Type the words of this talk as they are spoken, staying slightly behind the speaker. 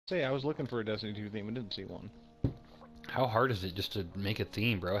Say, I was looking for a Destiny 2 theme and didn't see one. How hard is it just to make a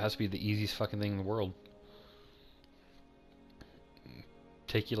theme, bro? It has to be the easiest fucking thing in the world.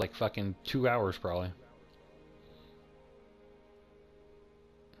 Take you like fucking 2 hours probably.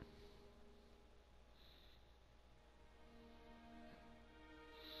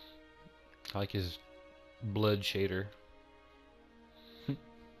 I like his blood shader.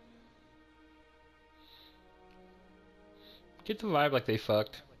 Get the vibe like they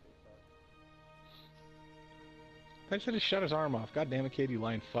fucked. I said he shut his arm off. God damn it, kid, you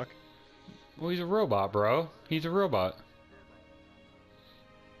lying fuck. Well, he's a robot, bro. He's a robot.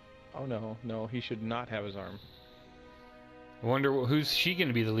 Oh no, no, he should not have his arm. I wonder who's she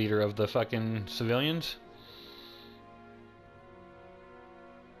gonna be the leader of the fucking civilians?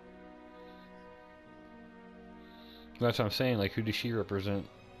 That's what I'm saying. Like, who does she represent?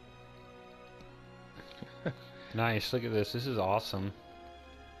 Nice. Look at this. This is awesome.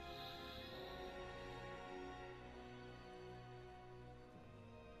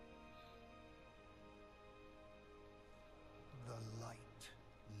 The light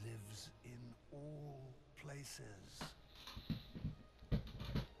lives in all places,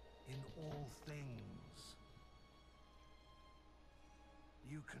 in all things.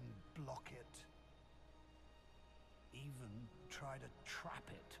 You can block it, even try to trap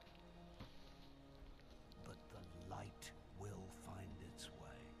it, but the light will find its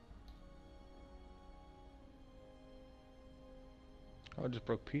way. Oh, I just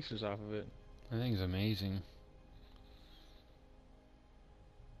broke pieces off of it. That thing's amazing.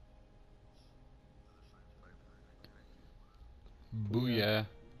 Booyah.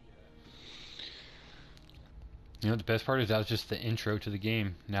 You know what the best part is? That was just the intro to the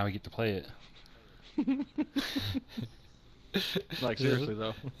game. Now we get to play it. Like, seriously,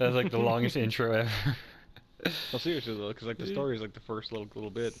 though. That was like the longest intro ever. Well, seriously, though, because, like, the story is, like, the first little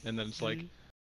bit, and then it's, like,